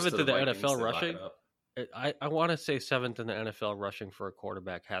be lose seventh to in the Vikings, NFL they lock rushing, it up. I want to say seventh in the NFL rushing for a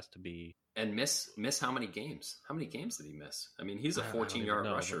quarterback has to be. And miss how many games? How many games did he miss? I mean, he's a I don't 14-yard even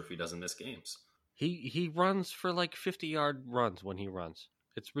know, rusher but- if he doesn't miss games. He runs for like 50-yard runs when he runs.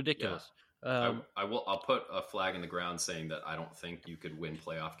 It's ridiculous. I'll put a flag in the ground saying that I don't think you could win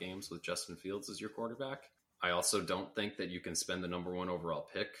playoff games with Justin Fields as your quarterback. I also don't think that you can spend the number one overall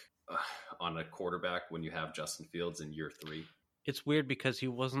pick on a quarterback when you have Justin Fields in year 3. It's weird because he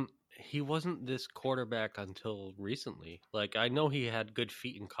wasn't this quarterback until recently. Like, I know he had good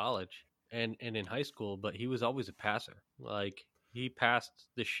feet in college and in high school, but he was always a passer. Like, he passed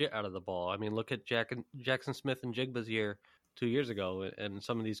the shit out of the ball. I mean, look at Jackson Smith and Jigba's year 2 years ago, and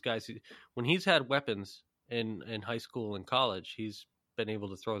some of these guys. When he's had weapons in high school and college, he's been able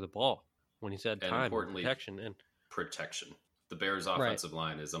to throw the ball when he's had And time and importantly, protection. Protection. The Bears' offensive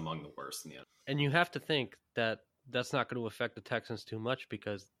line is among the worst in the NFL. And you have to think that that's not going to affect the Texans too much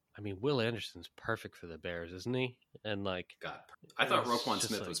because, I mean, Will Anderson's perfect for the Bears, isn't he? And like, God, I thought it's Roquan just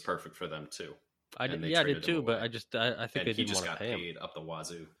Smith like- was perfect for them too. I And did, they yeah, I traded did him too. But away. I think And they he didn't just want got to pay him. paid up the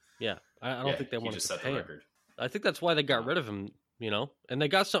wazoo. Yeah, I don't think they he wanted just to set pay the him. record. I think that's why they got rid of him. You know, and they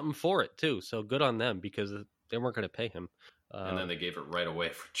got something for it too. So good on them because they weren't going to pay him. And then they gave it right away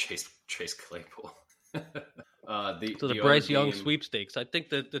for Chase Claypool. So the other Bryce Young game- sweepstakes. I think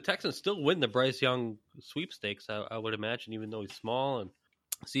the Texans still win the Bryce Young sweepstakes. I would imagine, even though he's small, and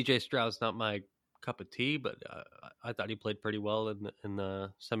C.J. Stroud's not my cup of tea, but I thought he played pretty well in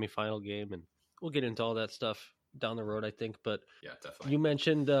the semifinal game, and we'll get into all that stuff down the road, I think. But Yeah, definitely. you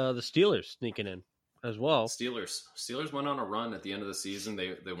mentioned the Steelers sneaking in as well. Steelers went on a run at the end of the season.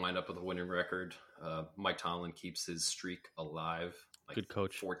 They wind up with a winning record. Mike Tomlin keeps his streak alive. Good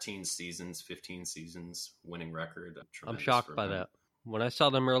coach. 15 seasons, winning record. I'm Tremendous shocked for by him. that. When I saw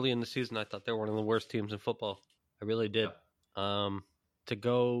them early in the season, I thought they were one of the worst teams in football. I really did. Yeah. To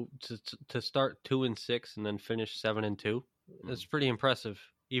go to start 2-6 and then finish 7-2, it's pretty impressive.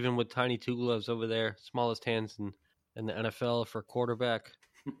 Even with Tiny Two Gloves over there, smallest hands in the NFL for quarterback.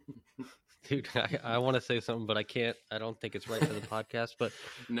 Dude, I want to say something, but I can't. I don't think it's right for the podcast. But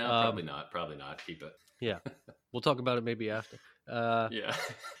No, probably not. Probably not. Keep it. Yeah, we'll talk about it maybe after. Yeah,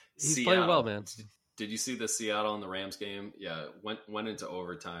 he's playing well, man. Did you see the Seattle and the Rams game? Yeah, went into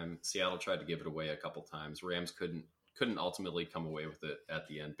overtime. Seattle tried to give it away a couple times. Rams couldn't ultimately come away with it at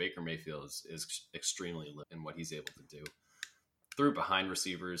the end. Baker Mayfield is extremely lit in what he's able to do. Threw behind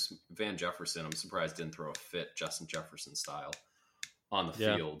receivers. Van Jefferson, I'm surprised didn't throw a fit, Justin Jefferson style, on the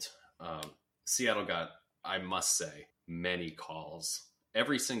field. Seattle got, I must say, many calls.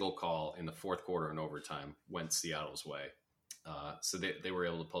 Every single call in the fourth quarter and overtime went Seattle's way. So they were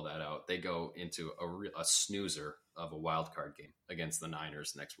able to pull that out. They go into a snoozer of a wild card game against the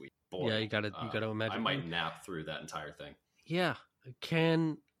Niners next week. Boy, yeah, you got to imagine. I might nap through that entire thing. Yeah,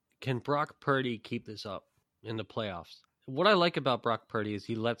 can Brock Purdy keep this up in the playoffs? What I like about Brock Purdy is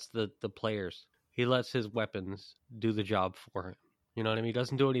he lets the players, he lets his weapons do the job for him. You know what I mean? He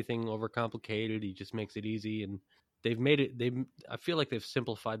doesn't do anything overcomplicated. He just makes it easy, and they've made it. I feel like they've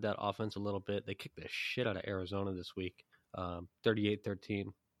simplified that offense a little bit. They kicked the shit out of Arizona this week, 38-13.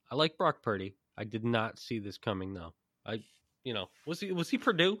 I like Brock Purdy. I did not see this coming though. Was he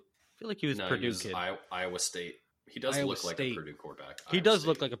Purdue? I feel like he was Purdue kid. Iowa State. He does look like a Purdue quarterback. He does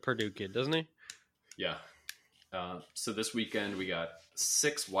look like a Purdue kid, doesn't he? Yeah. So this weekend we got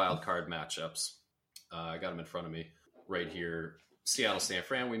 6 wild card matchups. I got them in front of me right here. Seattle, San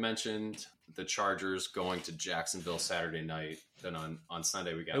Fran, we mentioned. The Chargers going to Jacksonville Saturday night. Then on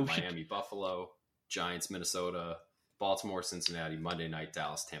Sunday we got Miami, Buffalo, Giants, Minnesota, Baltimore, Cincinnati, Monday night,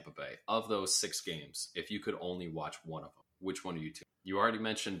 Dallas, Tampa Bay. Of those 6 games, if you could only watch one of them, which one are you taking? You already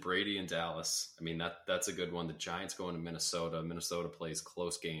mentioned Brady and Dallas. I mean, that's a good one. The Giants going to Minnesota. Minnesota plays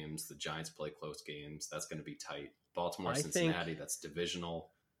close games. The Giants play close games. That's going to be tight. Baltimore, Cincinnati, that's divisional.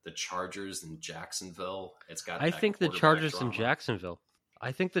 The Chargers in Jacksonville. It's got. I think the Chargers in Jacksonville.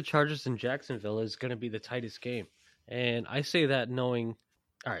 I think the Chargers in Jacksonville is going to be the tightest game, and I say that knowing.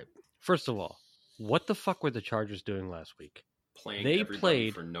 All right, first of all, what the fuck were the Chargers doing last week? They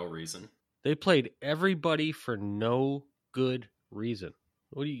played for no reason. They played everybody for no good reason.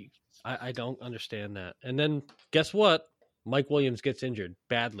 What do you? I don't understand that. And then guess what? Mike Williams gets injured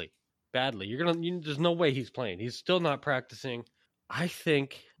badly. There's no way he's playing. He's still not practicing. I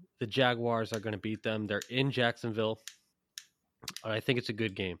think the Jaguars are going to beat them. They're in Jacksonville. I think it's a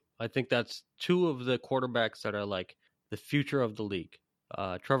good game. I think that's 2 of the quarterbacks that are like the future of the league.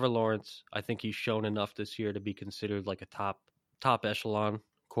 Trevor Lawrence, I think he's shown enough this year to be considered like a top echelon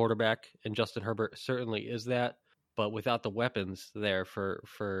quarterback, and Justin Herbert certainly is that. But without the weapons there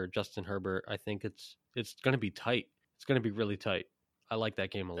for Justin Herbert, I think it's going to be tight. It's going to be really tight. I like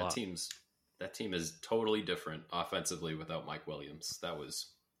that game a lot. That team is totally different offensively without Mike Williams.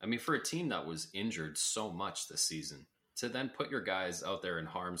 For a team that was injured so much this season, to then put your guys out there in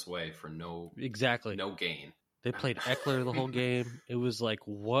harm's way for no gain. They played Eckler the whole game. It was like,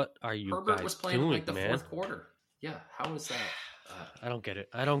 what are you Herbert guys was playing doing, like the man? fourth quarter. Yeah, how is that? I don't get it.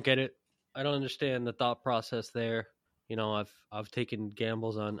 I don't understand the thought process there. You know, I've taken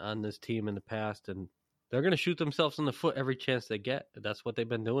gambles on this team in the past, and they're going to shoot themselves in the foot every chance they get. That's what they've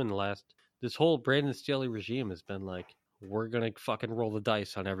been doing this whole Brandon Staley regime has been like, we're going to fucking roll the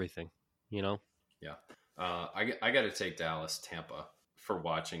dice on everything, you know? Yeah. I got to take Dallas, Tampa for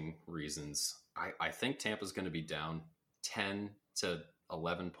watching reasons. I think Tampa's going to be down 10 to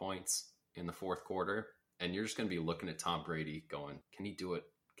 11 points in the fourth quarter. And you're just going to be looking at Tom Brady going, can he do it?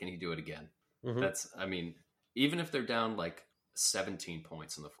 Can he do it again? Mm-hmm. Even if they're down like 17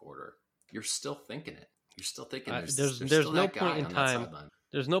 points in the quarter, you're still thinking it. You're still thinking there's no point in time.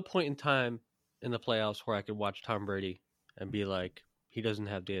 There's no point in time in the playoffs where I could watch Tom Brady and be like, he doesn't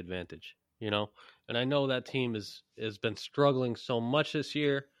have the advantage, you know? And I know that team has been struggling so much this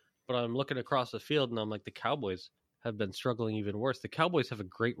year, but I'm looking across the field and I'm like, the Cowboys have been struggling even worse. The Cowboys have a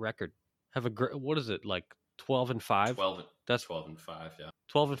great record. What is it, like 12-5? That's 12-5, yeah.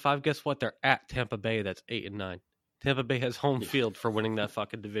 12-5. Guess what? They're at Tampa Bay. That's 8-9. Tampa Bay has home field for winning that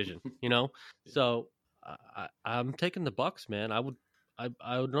fucking division, you know? So I'm taking the Bucks, man. I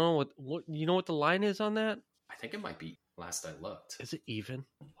don't know what you know what the line is on that? I think it might be last I looked. Is it even?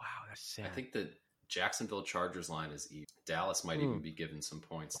 Wow, that's sad. I think that Jacksonville Chargers line is even. Dallas might even be given some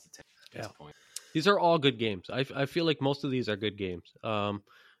points to take this point. These are all good games. I feel like most of these are good games.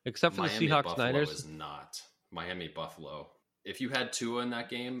 Except for Miami the Seahawks Buffalo Niners. is not. Miami Buffalo. If you had Tua in that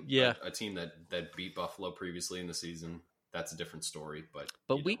game, a team that beat Buffalo previously in the season, that's a different story.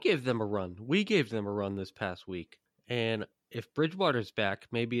 But we gave them a run. We gave them a run this past week. And if Bridgewater's back,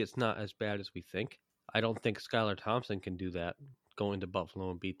 maybe it's not as bad as we think. I don't think Skylar Thompson can do that, go into Buffalo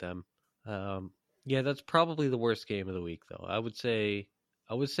and beat them. That's probably the worst game of the week, though. I would say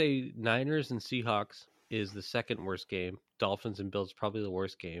Niners and Seahawks is the second worst game. Dolphins and Bills probably the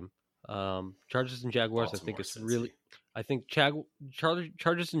worst game. Chargers and Jaguars, Baltimore, I think it's Cincy. really. I think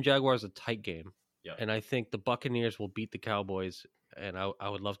Chargers and Jaguars is a tight game. Yep. And I think the Buccaneers will beat the Cowboys, and I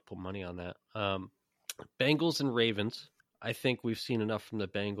would love to put money on that. Bengals and Ravens. I think we've seen enough from the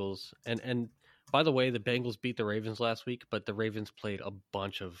Bengals. And by the way, the Bengals beat the Ravens last week, but the Ravens played a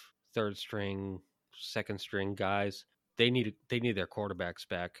bunch of third string, second string guys. They need their quarterbacks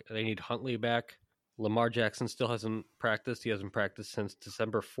back. They need Huntley back. Lamar Jackson still hasn't practiced. He hasn't practiced since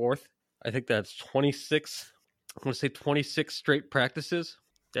December 4th. I think that's 26. I want to say 26 straight practices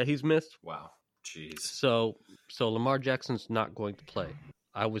that he's missed. Wow. Jeez. So Lamar Jackson's not going to play.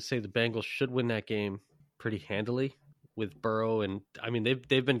 I would say the Bengals should win that game pretty handily with Burrow, and I mean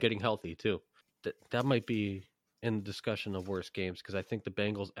they've been getting healthy too. That might be in the discussion of worst games because I think the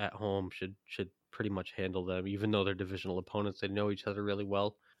Bengals at home should pretty much handle them, even though they're divisional opponents. They know each other really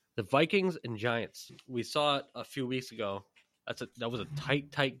well. The Vikings and Giants. We saw it a few weeks ago. That was a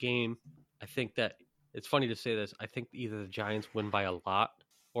tight game. I think that it's funny to say this. I think either the Giants win by a lot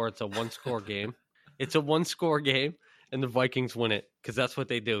or it's a one-score game. It's a one-score game, and the Vikings win it because that's what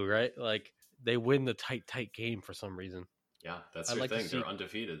they do, right? Like they win the tight game for some reason. Yeah, that's their thing. They're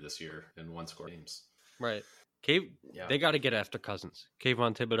undefeated this year in one-score games. Right. They got to get after Cousins.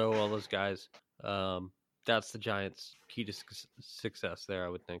 Kayvon Thibodeau, all those guys. That's the Giants' key to success there, I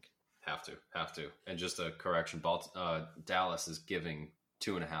would think. Have to. And just a correction, Dallas is giving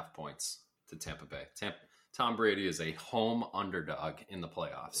 2.5 points to Tampa Bay. Tom Brady is a home underdog in the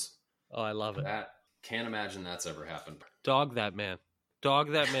playoffs. Oh, I love it. Can't imagine that's ever happened. Dog that man.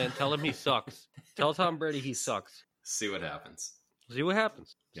 Tell him he sucks. Tell Tom Brady he sucks. See what happens. See what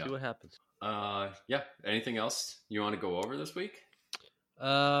happens. Yeah. See what happens. Anything else you want to go over this week?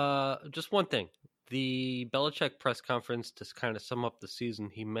 Just one thing. The Belichick press conference, to kind of sum up the season,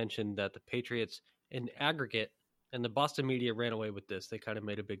 he mentioned that the Patriots in aggregate, and the Boston media ran away with this. They kind of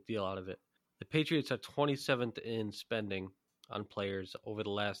made a big deal out of it. The Patriots are 27th in spending on players over the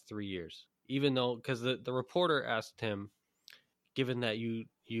last 3 years. Even though, because the reporter asked him, given that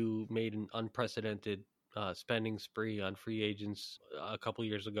you made an unprecedented spending spree on free agents a couple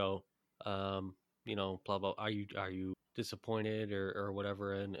years ago, blah blah. Are you disappointed or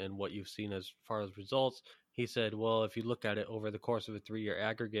whatever in what you've seen as far as results? He said, well, if you look at it over the course of a 3-year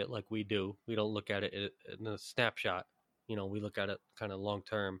aggregate like we do, we don't look at it in a snapshot. We look at it kind of long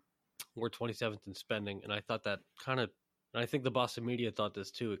term. We're 27th in spending, and I thought that and I think the Boston media thought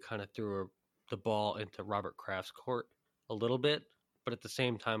this too. It kind of threw the ball into Robert Kraft's court a little bit, but at the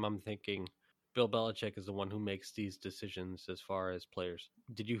same time, I'm thinking Bill Belichick is the one who makes these decisions as far as players.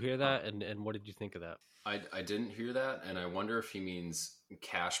 Did you hear that? And what did you think of that? I didn't hear that, and I wonder if he means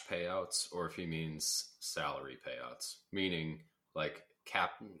cash payouts or if he means salary payouts, meaning like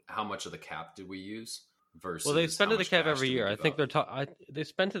cap. How much of the cap did we use? Versus well, they spend to the cap every year. I think up? they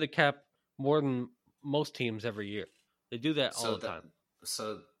spend to the cap more than most teams every year. They do that all the time.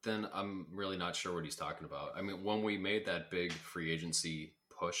 So then I'm really not sure what he's talking about. I mean, when we made that big free agency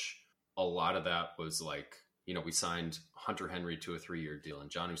push, a lot of that was like, we signed Hunter Henry to a 3-year deal and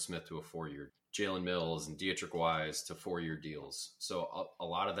Jonnu Smith to a 4-year, Jalen Mills and Dietrich Wise to 4-year deals. So a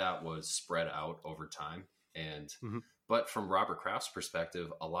lot of that was spread out over time. And but from Robert Kraft's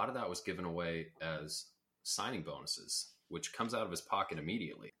perspective, a lot of that was given away as signing bonuses, which comes out of his pocket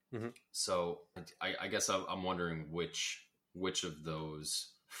immediately. So I guess I'm wondering which of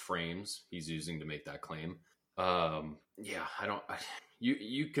those frames he's using to make that claim.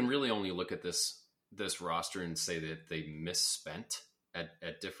 You can really only look at this roster and say that they misspent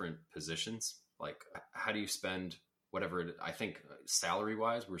at different positions. Like, how do you spend whatever? I think salary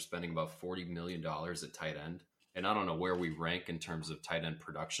wise, we're spending about $40 million at tight end. And I don't know where we rank in terms of tight end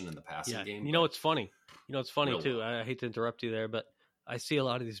production in the passing game. It's funny. It's funny too. I hate to interrupt you there, but I see a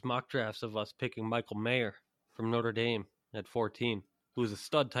lot of these mock drafts of us picking Michael Mayer from Notre Dame at 14, who's a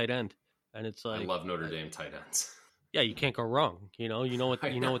stud tight end. And it's like, I love Notre Dame tight ends. Yeah, you can't go wrong. You know what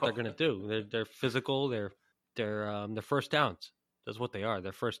they're going to do. They're physical. They're first downs. That's what they are.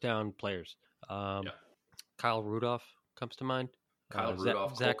 They're first down players. Kyle Rudolph comes to mind. Kyle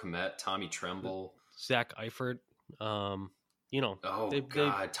Rudolph, Cole Kmet, Tommy Tremble. Zach Eifert. Oh,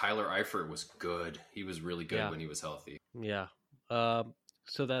 God. Tyler Eifert was good. He was really good when he was healthy. Yeah.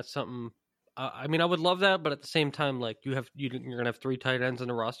 So that's something. I mean, I would love that, but at the same time, like you're gonna have 3 tight ends in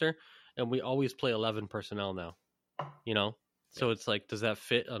the roster, and we always play 11 personnel now. So it's like, does that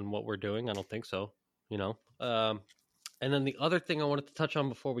fit on what we're doing? I don't think so. And then the other thing I wanted to touch on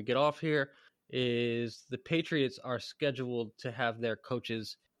before we get off here is the Patriots are scheduled to have their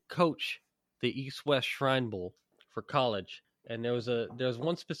coaches coach the East-West Shrine Bowl for college. And there's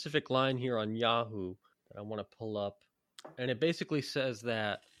one specific line here on Yahoo that I want to pull up. And it basically says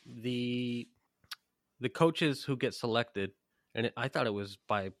that the coaches who get selected, and I thought it was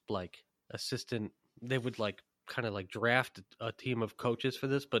by like assistant, they would like kind of like draft a team of coaches for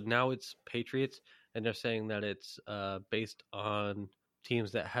this, but now it's Patriots, and they're saying that it's based on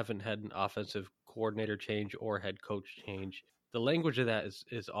teams that haven't had an offensive coordinator change or head coach change. The language of that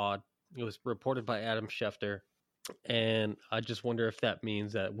is odd. It was reported by Adam Schefter, and I just wonder if that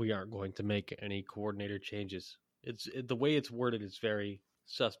means that we aren't going to make any coordinator changes. The way it's worded is very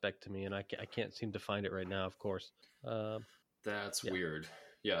suspect to me, and I can't seem to find it right now, of course. That's weird.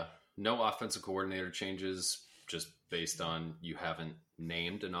 Yeah. No offensive coordinator changes just based on you haven't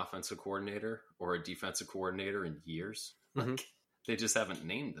named an offensive coordinator or a defensive coordinator in years. Mm-hmm. Like, they just haven't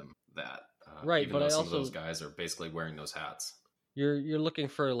named them that. Right, even but though some also, of those guys are basically wearing those hats. You're looking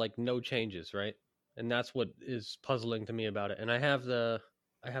for like no changes, right? And that's what is puzzling to me about it. And I have the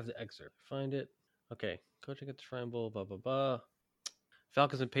excerpt. Find it. Okay. Coaching at the Shrine Bowl, blah, blah, blah.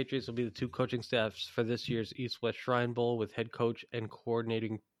 Falcons and Patriots will be the 2 coaching staffs for this year's East-West Shrine Bowl, with head coach and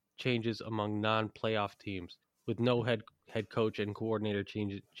coordinating changes among non-playoff teams. With no head coach and coordinator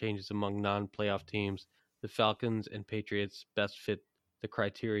changes among non-playoff teams, the Falcons and Patriots best fit the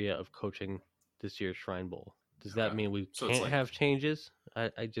criteria of coaching this year's Shrine Bowl. Does that mean we can't have changes?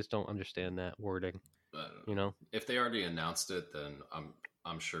 I just don't understand that wording. If they already announced it, then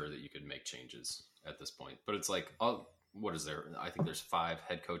I'm sure that you could make changes at this point. But it's like, what is there? I think there's 5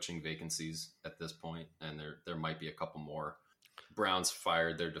 head coaching vacancies at this point, and there might be a couple more. Browns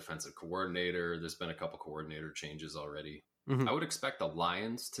fired their defensive coordinator. There's been a couple coordinator changes already. Mm-hmm. I would expect the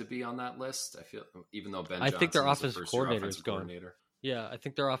Lions to be on that list. I feel, even though Ben Johnson, I think their offensive coordinator is gone. Yeah, I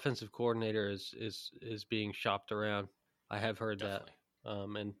think their offensive coordinator is being shopped around. I have heard that,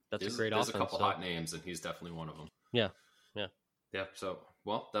 and that's a great offense. There's a couple hot names, and he's definitely one of them. Yeah. So,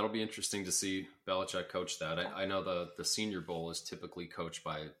 well, that'll be interesting to see Belichick coach that. I know the Senior Bowl is typically coached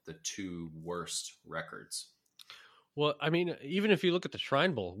by the 2 worst records. Well, I mean, even if you look at the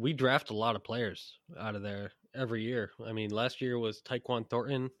Shrine Bowl, we draft a lot of players out of there every year. I mean, last year was Tyquan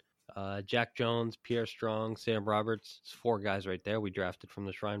Thornton, Jack Jones, Pierre Strong, Sam Roberts. It's 4 guys right there we drafted from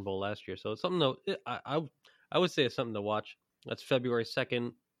the Shrine Bowl last year. So it's something I would say it's something to watch. That's February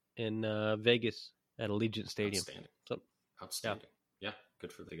 2nd in Vegas at Allegiant Stadium. Outstanding. Yeah,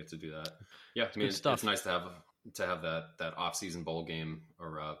 good for they get to do that. Yeah, I mean, it's nice to have that off-season bowl game,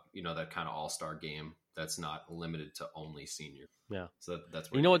 or that kind of all-star game that's not limited to only senior. Yeah. So that's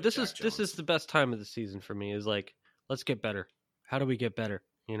what this is the best time of the season for me, is like, let's get better. How do we get better?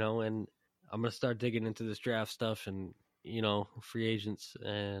 And I'm gonna start digging into this draft stuff and free agents,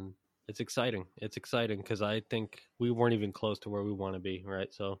 and it's exciting. It's exciting because I think we weren't even close to where we want to be.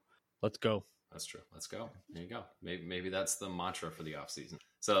 Right. So let's go. That's true. Let's go. There you go. Maybe that's the mantra for the off season.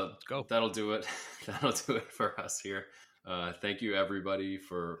 So let's go. That'll do it. That'll do it for us here. Thank you everybody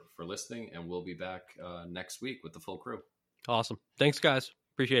for listening, and we'll be back next week with the full crew. Awesome. Thanks, guys.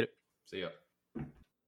 Appreciate it. See ya.